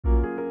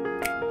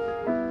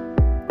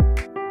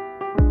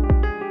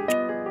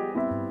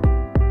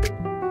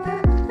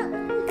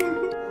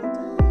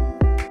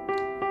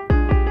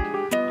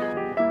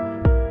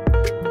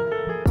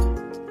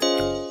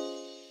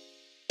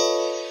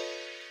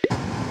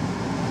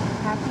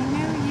Happy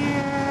New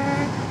Year!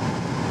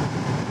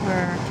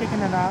 We're kicking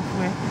it off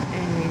with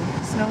a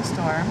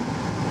snowstorm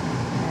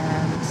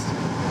and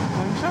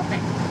going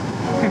shopping.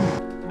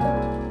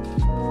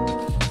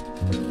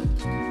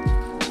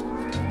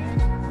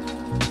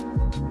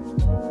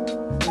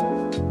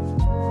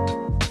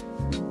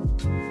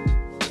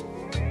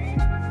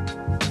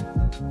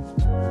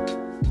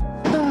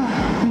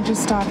 We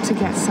just stopped to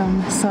get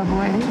some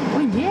Subway.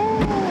 Oh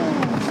yeah!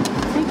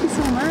 Thank you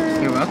so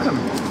much. You're welcome.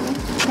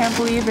 Can't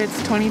believe it's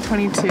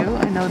 2022.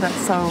 I know that's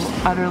so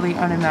utterly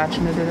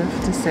unimaginative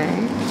to say,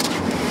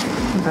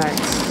 but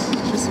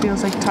it just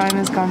feels like time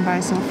has gone by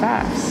so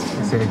fast.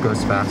 I say it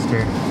goes faster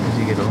as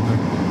you get older.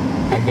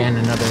 Again,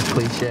 another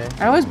cliche.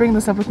 I always bring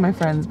this up with my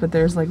friends, but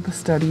there's like the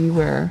study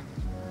where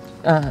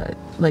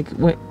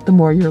the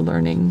more you're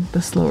learning,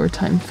 the slower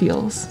time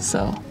feels.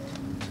 So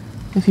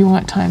if you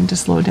want time to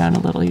slow down a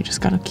little, you just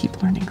gotta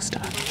keep learning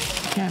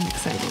stuff. Yeah, I'm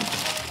excited.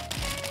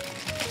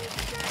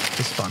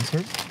 Is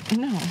sponsored?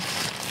 No.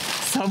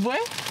 Subway?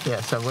 Yeah,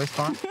 Subway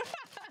sponsored.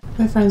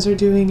 My friends are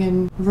doing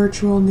a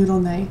virtual noodle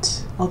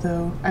night,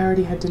 although I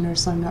already had dinner,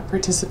 so I'm not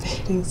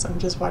participating, so I'm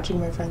just watching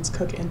my friends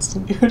cook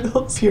instant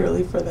noodles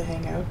purely for the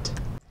hangout.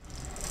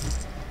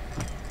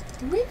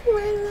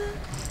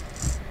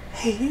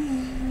 Hey.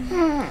 Did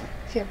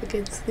you have a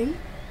good sleep?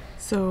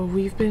 So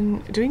we've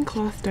been doing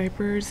cloth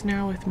diapers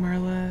now with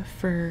Marla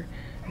for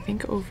I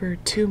think over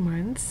 2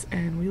 months,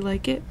 and we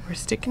like it. We're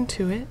sticking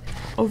to it.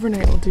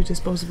 Overnight we'll do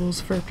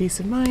disposables for peace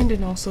of mind,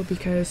 and also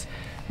because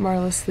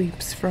Marla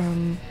sleeps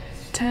from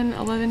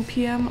 10-11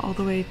 p.m. all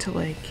the way to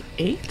like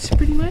 8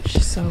 pretty much,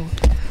 so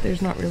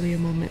there's not really a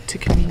moment to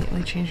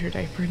conveniently change your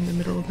diaper in the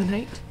middle of the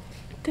night.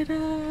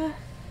 Ta-da!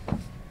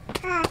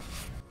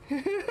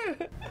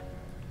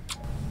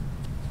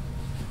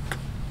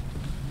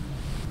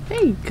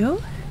 There you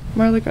go.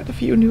 Marla got a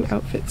few new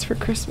outfits for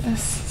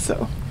Christmas,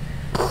 so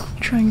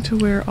trying to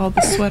wear all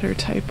the sweater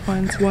type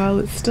ones while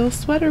it's still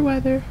sweater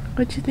weather.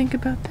 What'd you think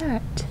about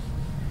that?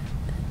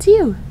 That's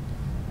you.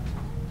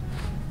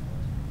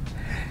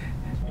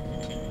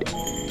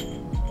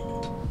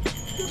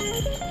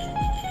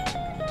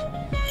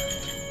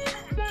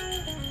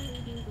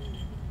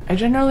 I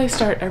generally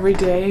start every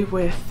day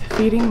with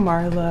feeding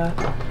Marla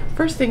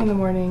first thing in the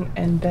morning,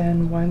 and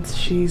then once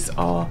she's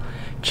all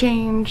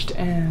changed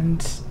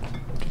and,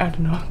 I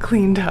don't know,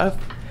 cleaned up,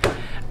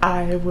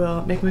 I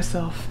will make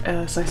myself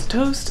a slice of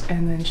toast,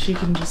 and then she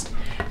can just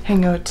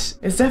hang out.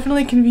 It's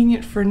definitely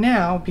convenient for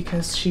now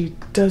because she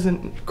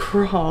doesn't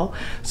crawl,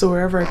 so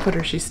wherever I put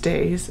her she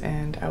stays,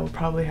 and I will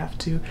probably have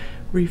to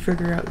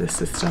refigure out this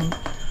system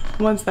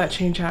once that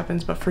change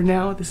happens. But for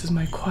now, this is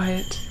my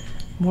quiet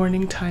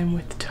morning time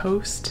with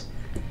toast,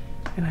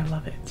 and I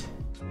love it.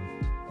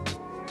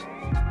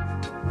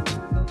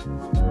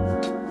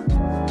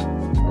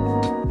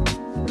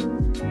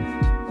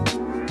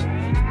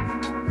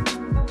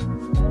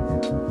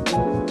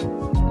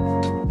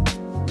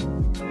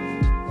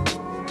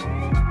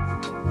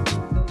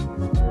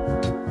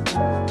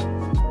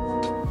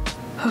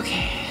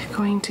 Okay,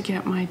 going to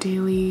get my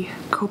daily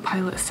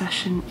co-pilot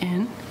session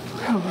in.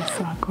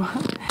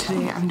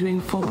 Today I'm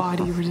doing full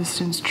body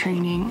resistance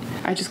training.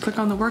 I just click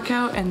on the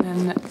workout, and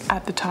then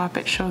at the top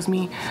it shows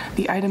me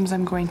the items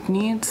I'm going to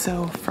need.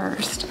 So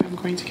first I'm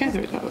going to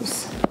gather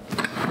those.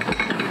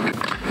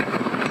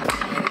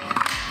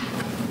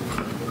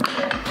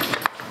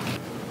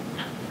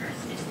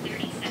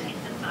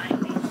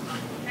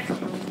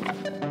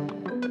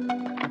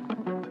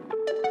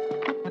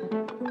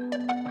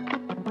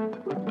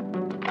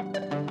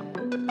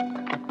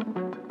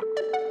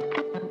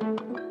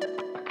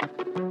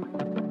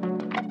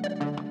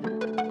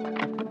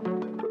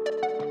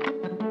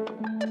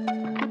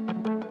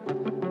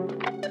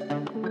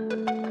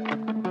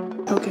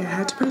 Okay, I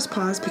had to press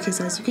pause because,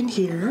 as you can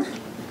hear,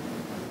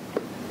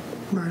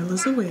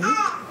 Marla's awake,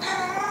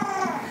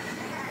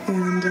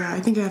 and I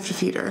think I have to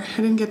feed her. I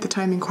didn't get the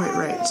timing quite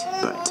right,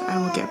 but I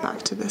will get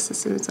back to this as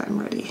soon as I'm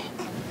ready.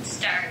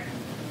 Start.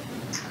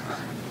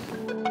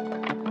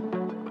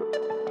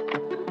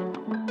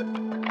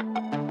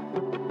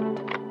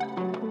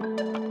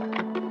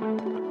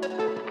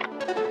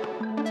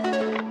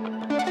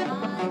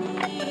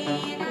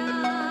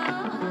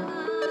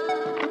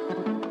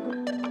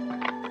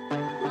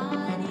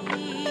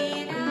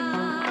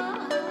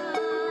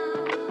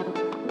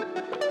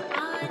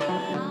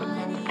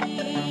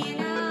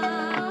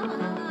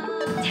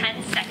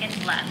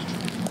 Left.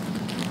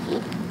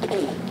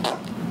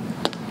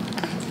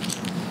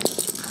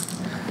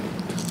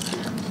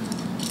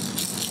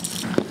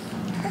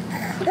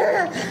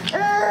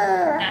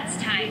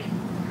 That's tight.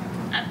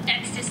 Up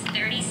next is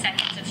 30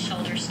 seconds of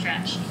shoulder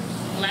stretch.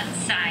 Left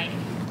side.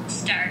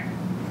 Start.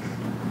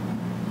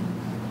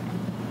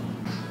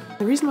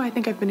 The reason why I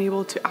think I've been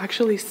able to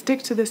actually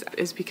stick to this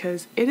is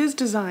because it is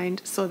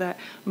designed so that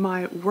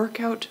my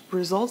workout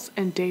results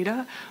and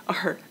data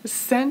are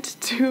sent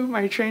to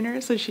my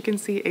trainer so she can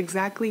see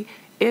exactly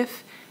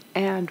if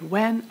and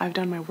when I've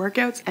done my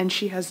workouts, and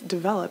she has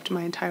developed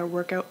my entire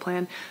workout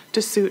plan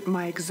to suit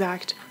my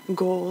exact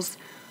goals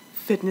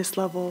fitness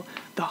level,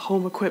 the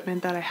home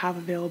equipment that I have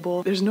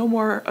available. There's no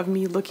more of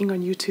me looking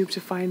on YouTube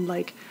to find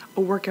like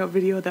a workout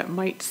video that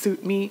might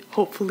suit me,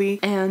 hopefully,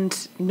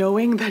 and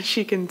knowing that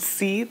she can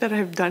see that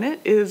I've done it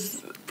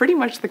is pretty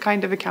much the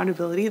kind of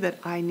accountability that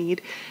I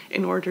need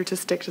in order to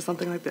stick to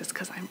something like this,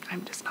 because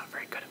I'm just not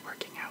very good at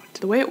working out.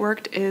 The way it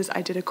worked is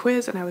I did a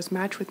quiz and I was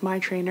matched with my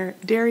trainer,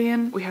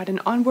 Darian. We had an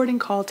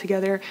onboarding call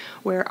together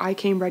where I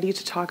came ready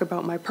to talk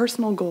about my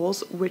personal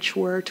goals, which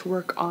were to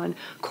work on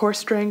core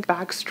strength,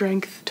 back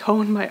strength,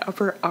 tone my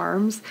upper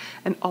arms,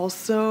 and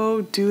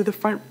also do the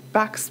front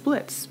back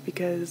splits,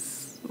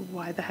 because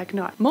why the heck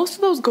not? Most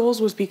of those goals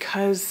was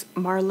because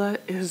Marla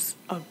is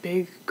a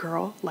big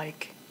girl,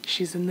 like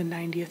she's in the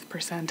 90th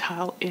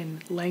percentile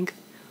in length,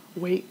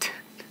 weight,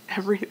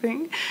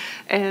 everything.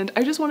 And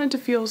I just wanted to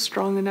feel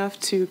strong enough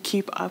to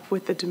keep up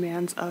with the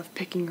demands of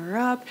picking her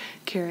up,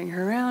 carrying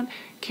her around,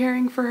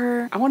 caring for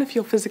her. I want to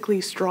feel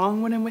physically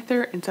strong when I'm with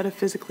her instead of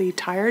physically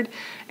tired.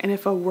 And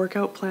if a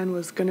workout plan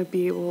was going to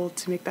be able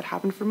to make that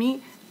happen for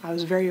me, I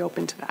was very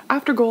open to that.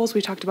 After goals,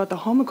 we talked about the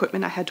home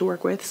equipment I had to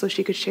work with so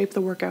she could shape the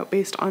workout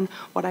based on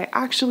what I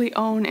actually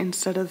own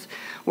instead of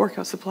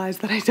workout supplies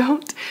that I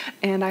don't.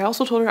 And I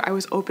also told her I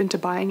was open to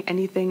buying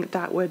anything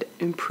that would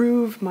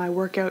improve my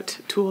workout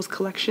tools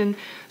collection.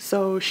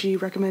 So she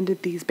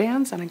recommended these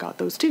bands and I got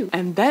those too.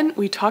 And then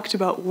we talked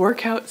about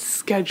workout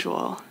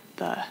schedule,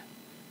 the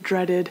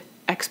dreaded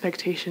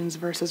expectations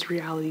versus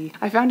reality.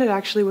 I found it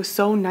actually was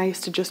so nice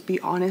to just be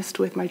honest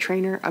with my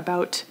trainer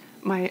about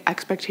my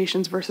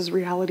expectations versus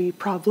reality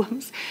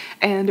problems,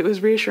 and it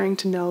was reassuring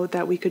to know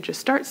that we could just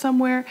start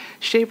somewhere,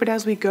 shape it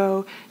as we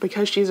go.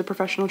 Because she's a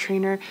professional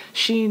trainer,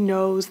 she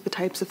knows the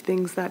types of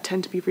things that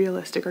tend to be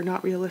realistic or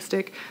not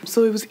realistic,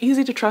 so it was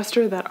easy to trust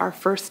her that our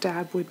first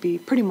stab would be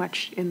pretty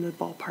much in the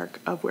ballpark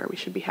of where we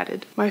should be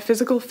headed. My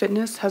physical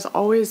fitness has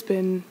always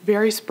been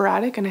very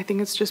sporadic, and I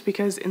think it's just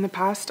because in the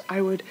past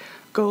I would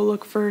go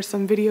look for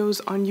some videos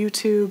on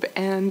YouTube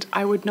and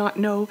I would not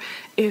know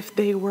if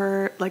they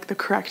were like the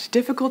correct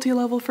difficulty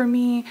level for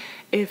me,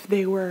 if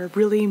they were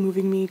really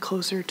moving me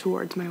closer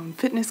towards my own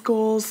fitness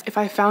goals. If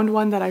I found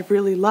one that I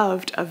really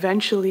loved,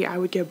 eventually I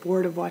would get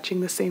bored of watching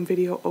the same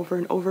video over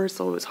and over,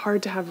 so it was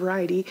hard to have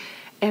variety.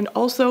 And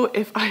also,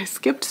 if I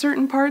skipped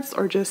certain parts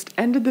or just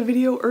ended the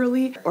video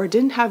early or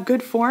didn't have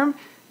good form,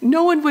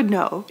 no one would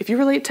know. If you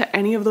relate to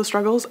any of those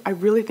struggles, I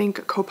really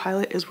think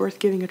Copilot is worth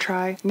giving a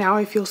try. Now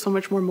I feel so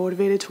much more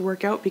motivated to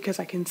work out because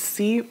I can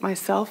see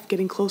myself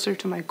getting closer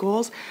to my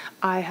goals.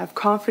 I have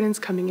confidence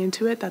coming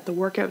into it that the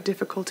workout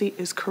difficulty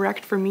is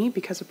correct for me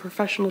because a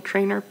professional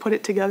trainer put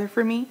it together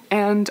for me.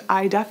 And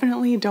I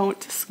definitely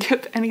don't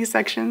skip any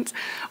sections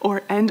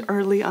or end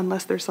early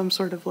unless there's some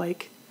sort of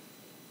like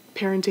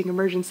parenting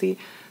emergency,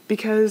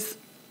 because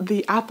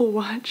the Apple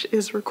Watch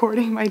is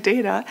recording my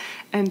data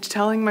and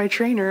telling my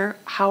trainer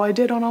how I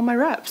did on all my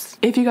reps.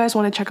 If you guys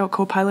want to check out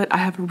Copilot, I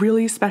have a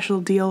really special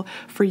deal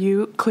for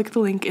you. Click the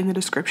link in the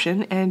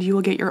description and you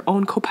will get your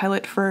own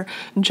Copilot for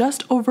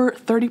just over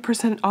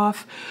 30%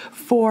 off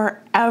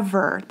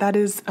forever. That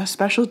is a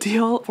special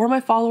deal for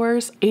my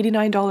followers,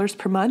 $89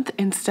 per month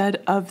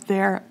instead of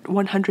their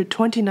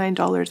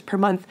 $129 per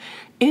month.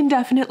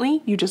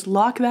 Indefinitely. You just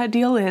lock that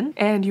deal in,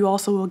 and you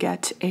also will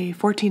get a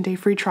 14-day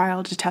free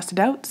trial to test it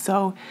out,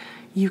 so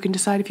you can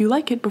decide if you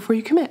like it before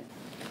you commit.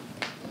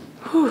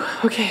 Whew,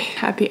 okay,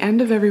 at the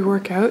end of every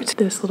workout,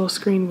 this little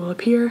screen will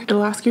appear.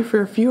 It'll ask you for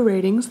a few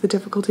ratings, the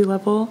difficulty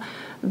level,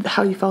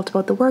 how you felt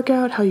about the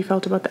workout, how you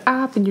felt about the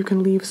app, and you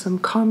can leave some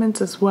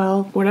comments as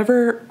well.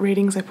 Whatever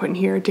ratings I put in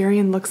here,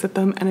 Darian looks at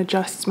them and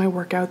adjusts my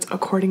workouts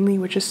accordingly,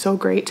 which is so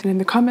great. And in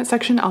the comment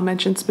section, I'll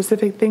mention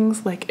specific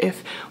things like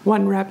if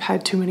one rep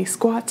had too many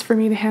squats for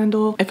me to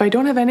handle. If I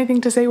don't have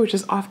anything to say, which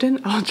is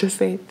often, I'll just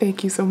say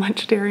thank you so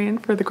much, Darian,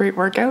 for the great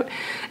workout,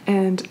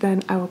 and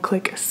then I will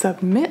click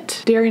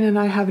submit. Darian and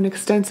I have an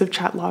extensive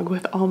chat log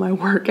with all my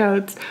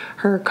workouts,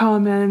 her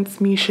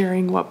comments, me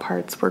sharing what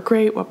parts were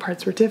great, what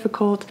parts were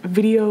difficult,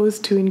 videos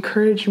to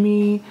encourage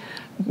me,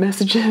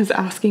 messages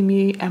asking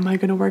me, am I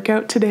gonna work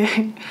out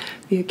today?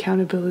 The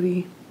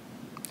accountability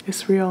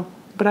is real,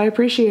 but I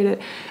appreciate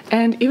it.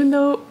 And even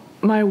though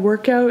my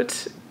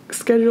workout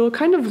schedule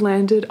kind of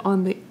landed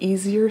on the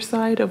easier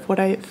side of what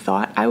I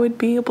thought I would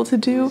be able to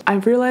do,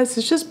 I've realized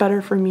it's just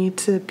better for me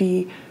to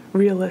be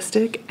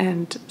realistic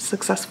and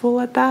successful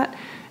at that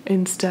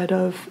instead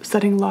of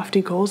setting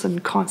lofty goals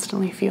and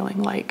constantly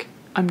feeling like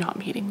I'm not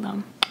meeting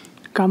them.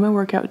 Got my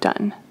workout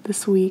done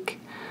this week.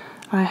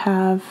 I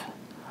have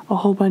a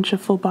whole bunch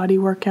of full body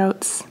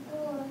workouts.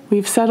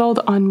 We've settled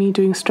on me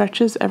doing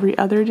stretches every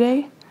other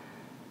day,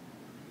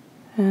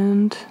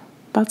 and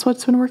that's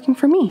what's been working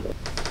for me.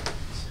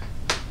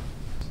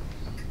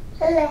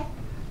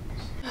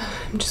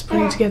 I'm just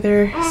putting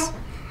together,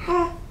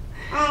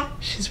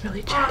 she's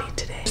really chatty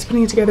today. Just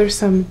putting together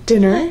some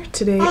dinner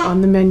today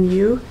on the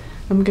menu.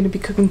 I'm gonna be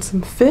cooking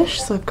some fish,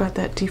 so I've got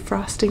that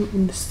defrosting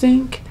in the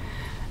sink.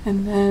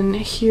 And then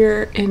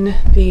here in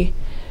the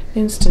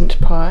Instant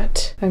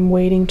Pot, I'm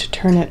waiting to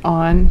turn it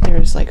on.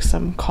 There's like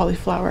some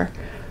cauliflower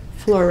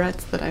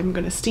florets that I'm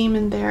gonna steam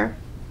in there.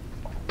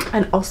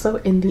 And also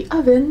in the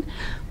oven,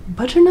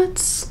 butternut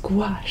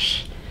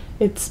squash.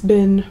 It's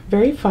been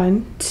very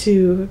fun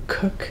to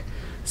cook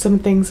some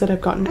things that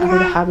I've gotten out of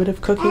the habit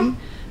of cooking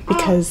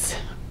because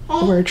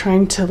we're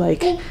trying to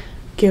like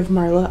give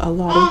Marla a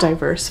lot of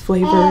diverse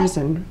flavors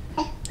and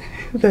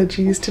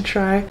veggies to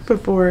try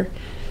before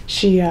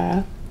she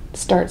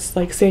starts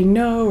like saying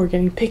no or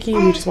getting picky.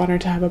 We just want her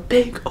to have a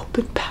big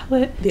open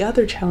palate. The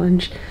other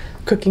challenge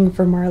cooking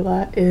for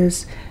Marla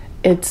is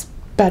it's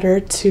better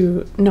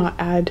to not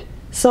add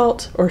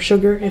salt or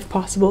sugar if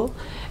possible,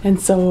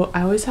 and so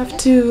I always have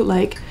to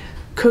like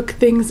cook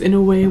things in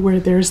a way where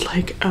there's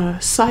like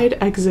a side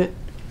exit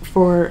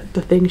for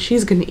the thing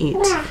she's gonna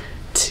eat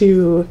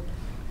to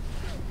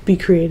be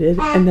created,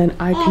 and then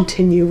I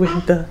continue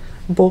with the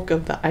bulk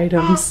of the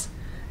items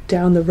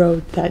down the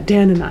road that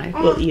Dan and I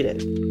will eat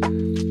it.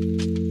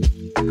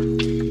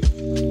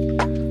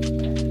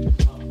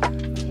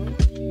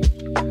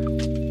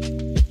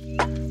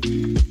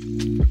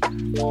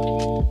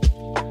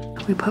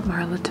 We put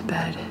Marla to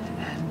bed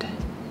and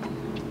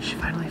she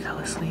finally fell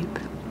asleep,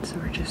 so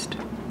we're just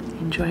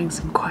enjoying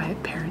some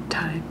quiet parent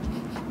time.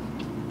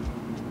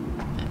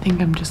 I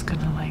think I'm just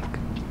gonna like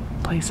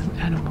play some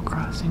Animal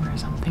Crossing or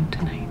something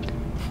tonight.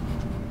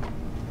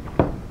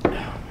 Oh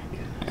my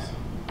goodness.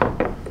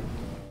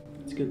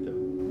 It's good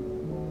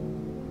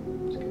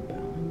though. It's good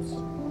balance.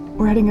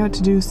 We're heading out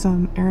to do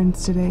some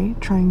errands today,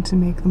 trying to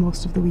make the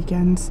most of the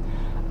weekends.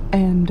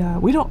 And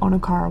we don't own a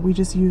car, we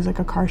just use like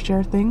a car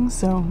share thing,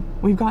 so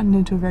we've gotten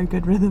into a very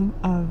good rhythm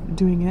of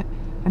doing it,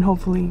 and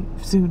hopefully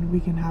soon we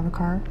can have a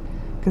car,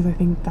 because I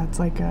think that's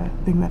like a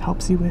thing that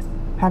helps you with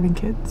having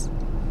kids.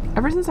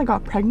 Ever since I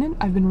got pregnant,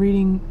 I've been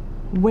reading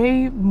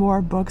way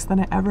more books than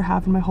I ever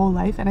have in my whole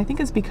life, and I think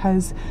it's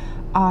because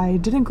I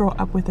didn't grow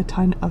up with a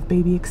ton of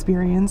baby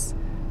experience,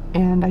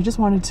 and I just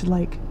wanted to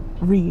like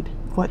read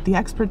what the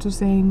experts were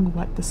saying,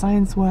 what the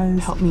science was,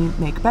 help me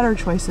make better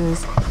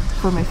choices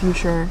for my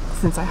future,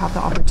 since I have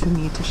the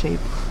opportunity to shape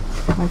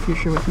my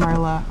future with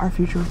Marla, our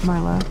future with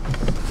Marla.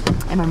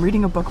 And I'm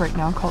reading a book right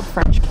now called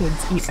French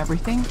Kids Eat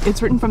Everything.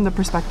 It's written from the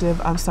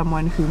perspective of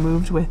someone who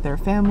moved with their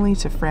family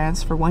to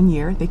France for 1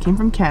 year. They came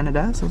from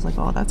Canada, so I was like,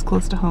 oh, that's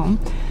close to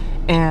home.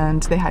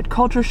 And they had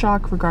culture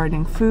shock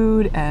regarding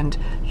food and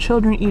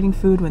children eating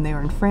food when they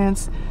were in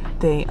France.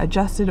 They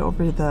adjusted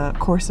over the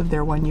course of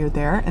their 1 year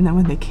there, and then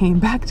when they came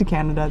back to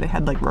Canada, they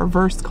had like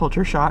reverse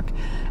culture shock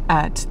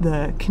at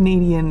the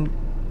Canadian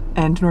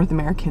and North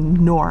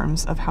American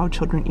norms of how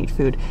children eat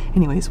food.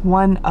 Anyways,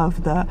 one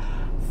of the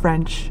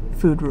French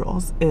food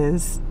rules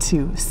is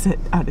to sit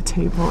at a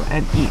table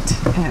and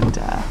eat, and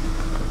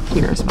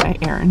here's my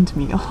errand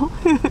meal.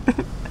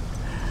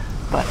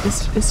 But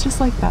it's just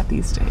like that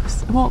these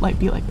days. It won't like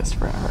be like this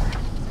forever.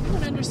 I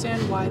don't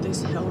understand why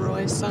this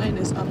Hilroy sign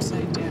is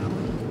upside down.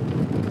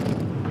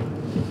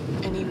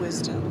 Any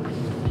wisdom?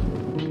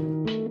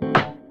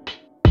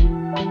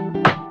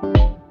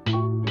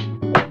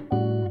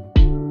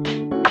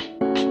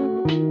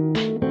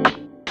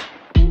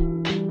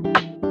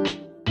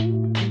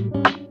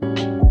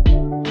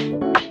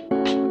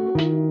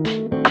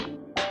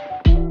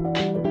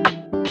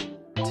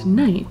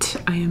 Tonight,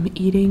 I am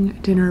eating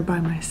dinner by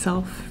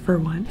myself for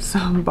once.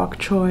 Some bok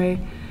choy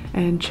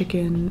and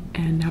chicken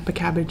and napa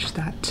cabbage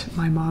that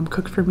my mom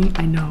cooked for me.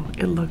 I know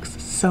it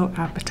looks so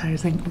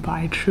appetizing, but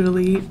I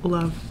truly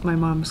love my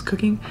mom's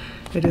cooking.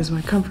 It is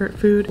my comfort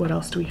food. What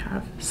else do we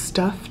have?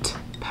 Stuffed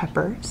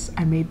peppers.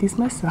 I made these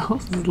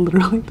myself. This is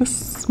literally the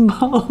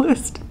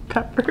smallest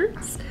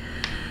peppers,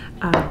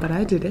 but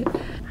I did it.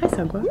 Hi,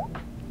 Sagwa.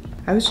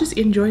 I was just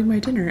enjoying my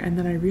dinner and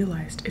then I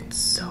realized it's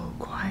so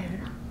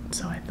quiet.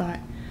 So I thought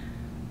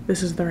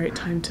this is the right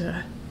time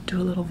to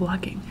do a little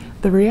vlogging.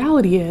 The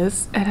reality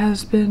is it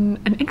has been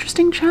an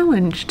interesting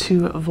challenge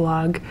to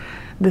vlog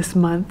this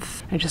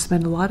month. I just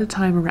spent a lot of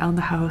time around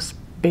the house,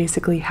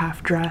 basically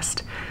half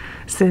dressed,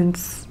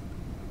 since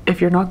if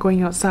you're not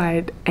going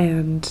outside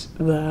and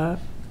the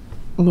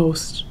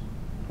most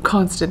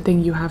constant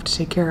thing you have to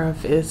take care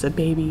of is a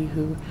baby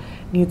who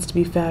needs to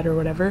be fed or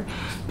whatever,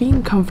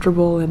 being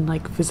comfortable and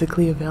like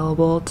physically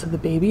available to the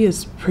baby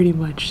is pretty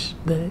much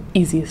the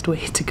easiest way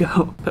to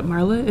go. But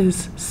Marla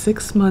is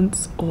 6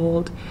 months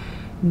old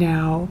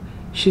now.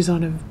 She's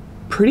on a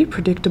pretty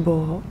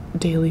predictable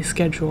daily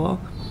schedule,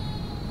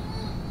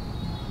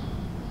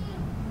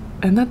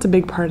 and that's a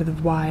big part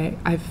of why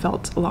I've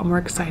felt a lot more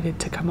excited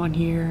to come on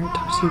here,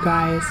 talk to you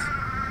guys,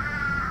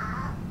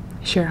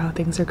 share how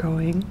things are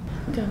going.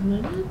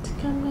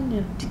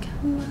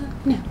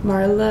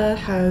 Marla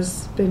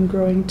has been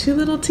growing 2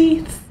 little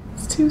teeth.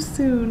 It's too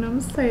soon, I'm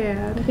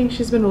sad. I think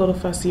she's been a little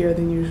fussier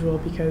than usual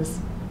because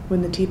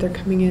when the teeth are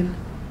coming in,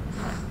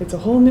 it's a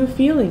whole new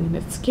feeling and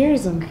it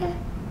scares them.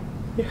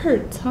 It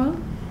hurts, huh?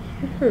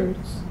 It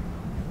hurts.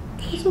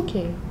 It's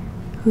okay.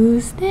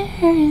 Who's there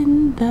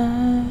in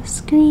the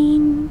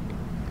screen?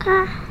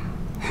 Okay.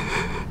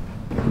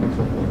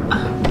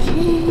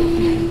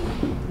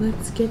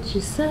 Let's get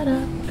you set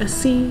up, a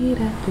seat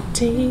at the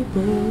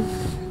table.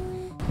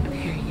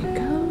 There you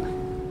go.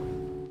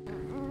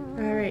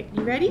 All right,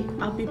 you ready?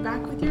 I'll be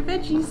back with your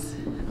veggies.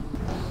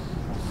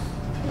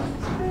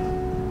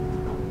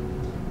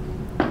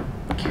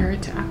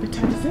 for to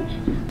appetize it.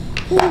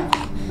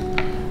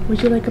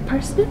 Would you like a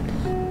parsnip?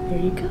 There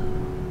you go.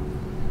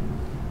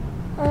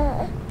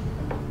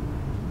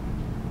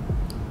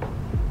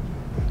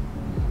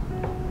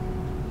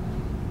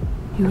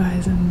 You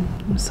guys,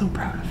 I'm so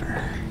proud of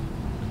her.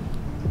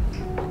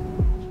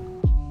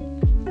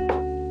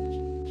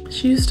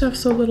 She used to have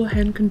so little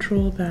hand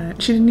control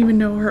that she didn't even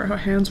know her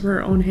hands were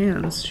her own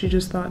hands. She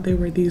just thought they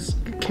were these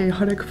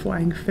chaotic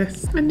flying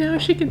fists. And now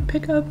she can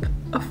pick up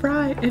a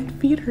fry and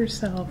feed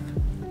herself.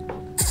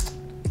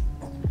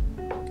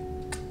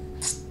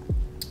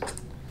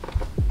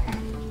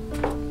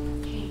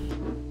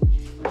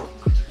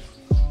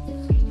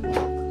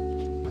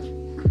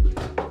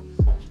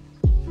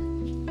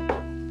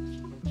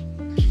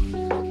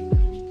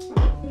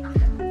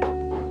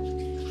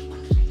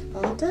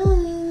 All done.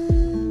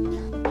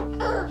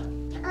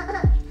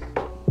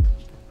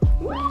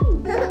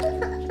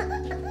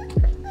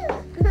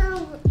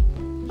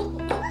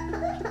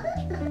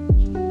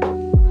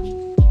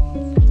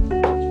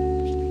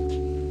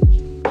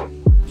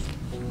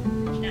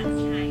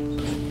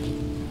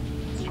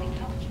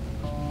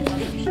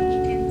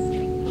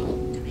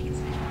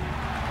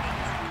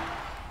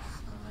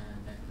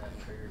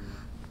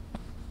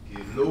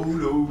 Low,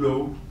 low,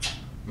 low.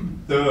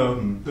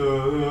 Dum,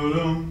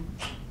 dum.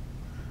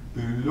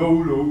 Low,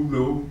 low,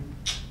 low.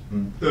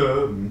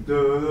 Dum,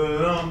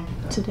 dum.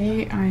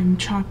 Today I'm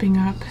chopping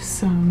up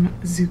some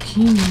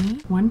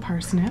zucchini, 1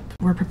 parsnip.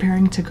 We're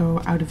preparing to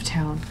go out of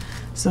town,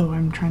 so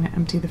I'm trying to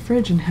empty the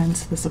fridge and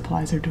hence the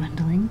supplies are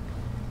dwindling.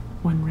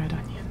 1 red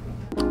onion.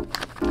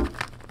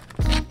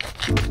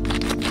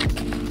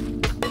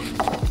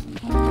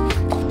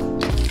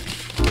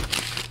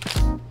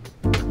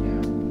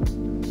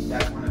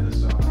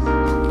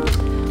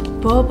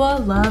 Boba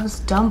loves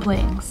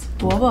dumplings.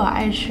 Boba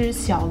爱吃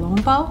小笼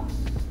包.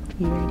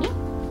 You ready?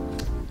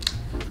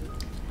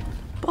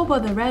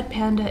 Boba the red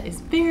panda is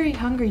very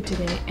hungry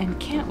today and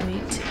can't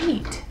wait to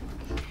eat.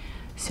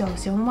 小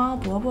熊猫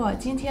伯伯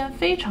今天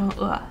非常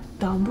饿，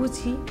等不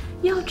及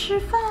要吃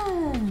饭。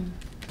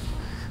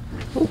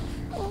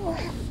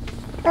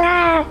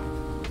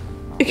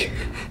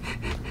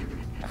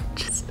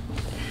Just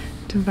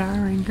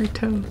devouring her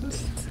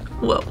toes.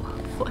 Whoa,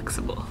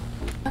 flexible.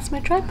 That's my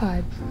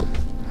tripod.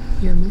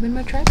 You're moving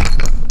my tripod.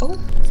 Oh,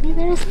 see,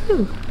 there's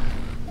you.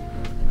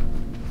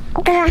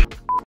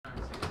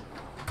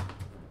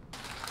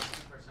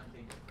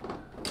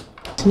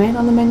 Tonight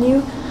on the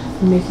menu,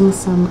 I'm making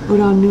some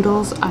udon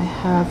noodles. I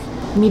have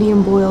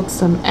medium boiled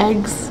some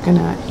eggs.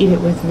 Gonna eat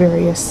it with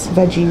various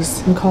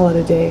veggies and call it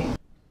a day.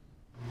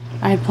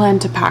 I had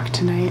planned to pack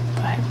tonight,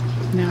 but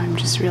now I'm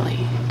just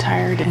really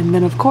tired. And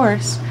then of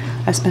course,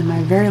 I spent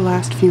my very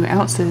last few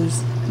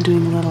ounces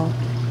doing a little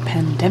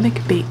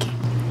pandemic baking.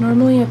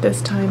 Normally at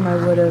this time I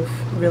would have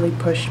really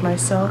pushed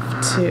myself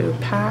to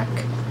pack.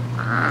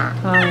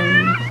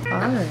 Alright.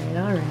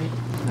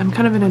 I'm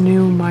kind of in a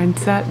new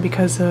mindset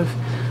because of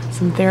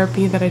some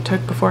therapy that I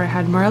took before I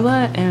had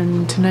Marla,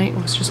 and tonight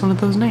was just one of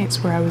those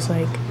nights where I was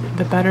like,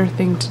 the better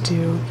thing to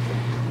do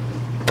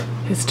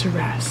is to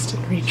rest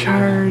and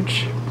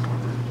recharge.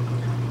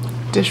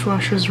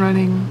 Dishwasher's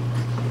running.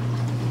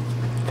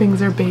 Things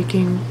are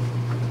baking.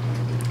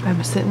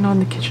 I'm sitting on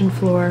the kitchen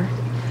floor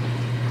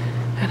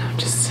and I'm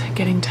just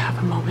getting to have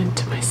a moment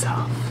to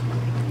myself.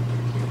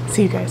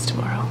 See you guys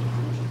tomorrow.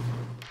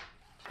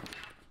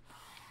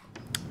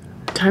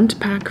 Time to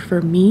pack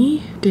for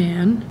me,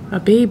 Dan, a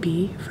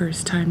baby,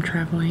 first time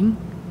traveling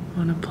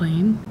on a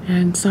plane,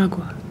 and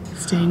Sagwa,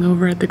 staying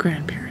over at the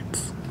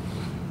grandparents'.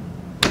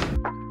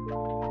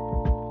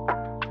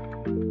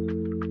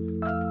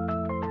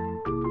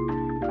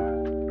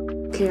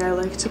 Okay, I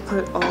like to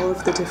put all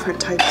of the different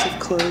types of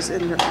clothes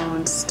in their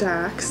own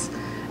stacks,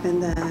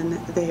 and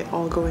then they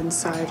all go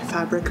inside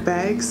fabric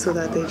bags so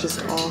that they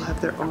just all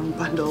have their own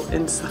bundle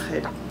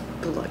inside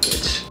the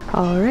luggage.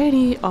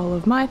 Alrighty, all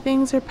of my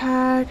things are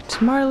packed,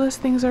 Marla's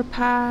things are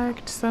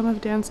packed, some of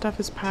Dan's stuff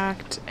is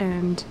packed,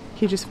 and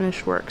he just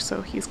finished work,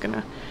 so he's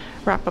gonna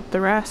wrap up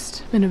the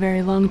rest. Been a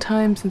very long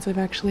time since I've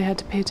actually had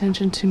to pay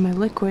attention to my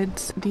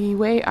liquids. The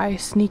way I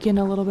sneak in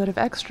a little bit of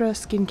extra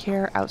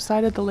skincare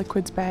outside of the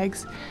liquids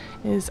bags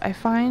is I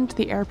find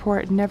the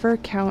airport never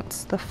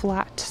counts the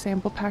flat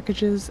sample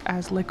packages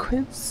as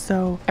liquids,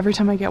 so every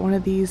time I get one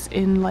of these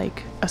in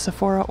like a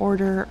Sephora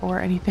order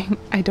or anything,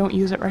 I don't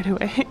use it right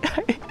away.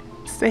 I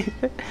save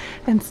it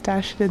and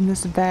stash it in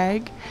this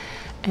bag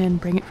and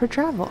bring it for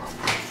travel.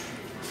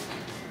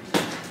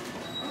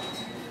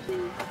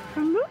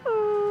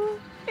 Hello!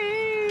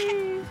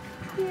 Hey!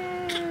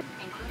 Yeah!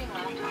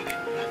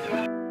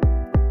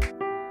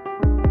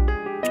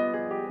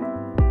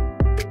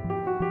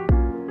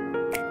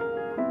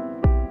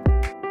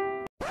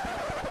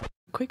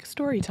 Quick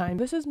story time.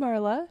 This is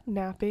Marla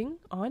napping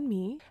on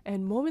me,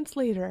 and moments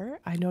later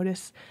I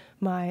notice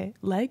my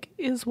leg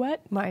is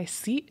wet, my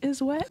seat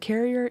is wet,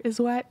 carrier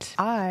is wet.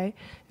 I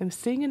am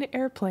sitting in an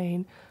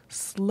airplane,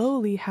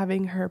 slowly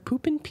having her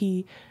poop and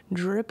pee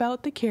drip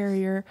out the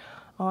carrier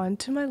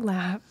onto my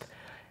lap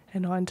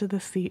and onto the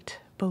seat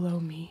below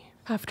me.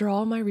 After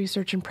all my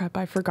research and prep,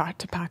 I forgot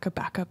to pack a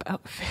backup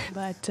outfit.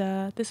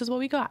 But this is what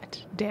we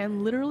got.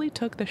 Dan literally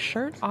took the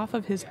shirt off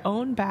of his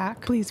own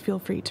back. Please feel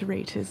free to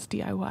rate his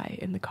DIY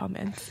in the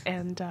comments.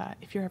 And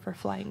if you're ever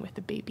flying with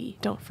a baby,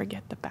 don't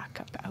forget the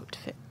backup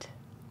outfit.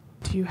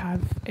 Do you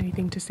have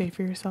anything to say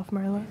for yourself,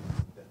 Marla?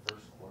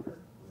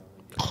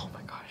 Oh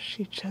my gosh,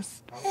 she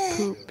just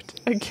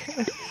pooped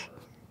again.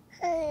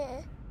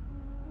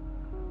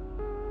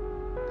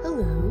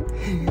 Hello.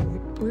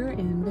 We're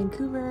in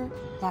Vancouver.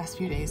 Last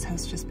few days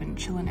has just been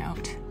chilling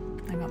out.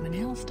 I got my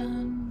nails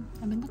done.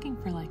 I've been looking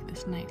for like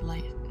this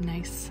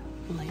nice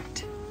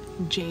light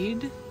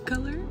jade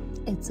color.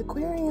 It's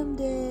aquarium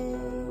day.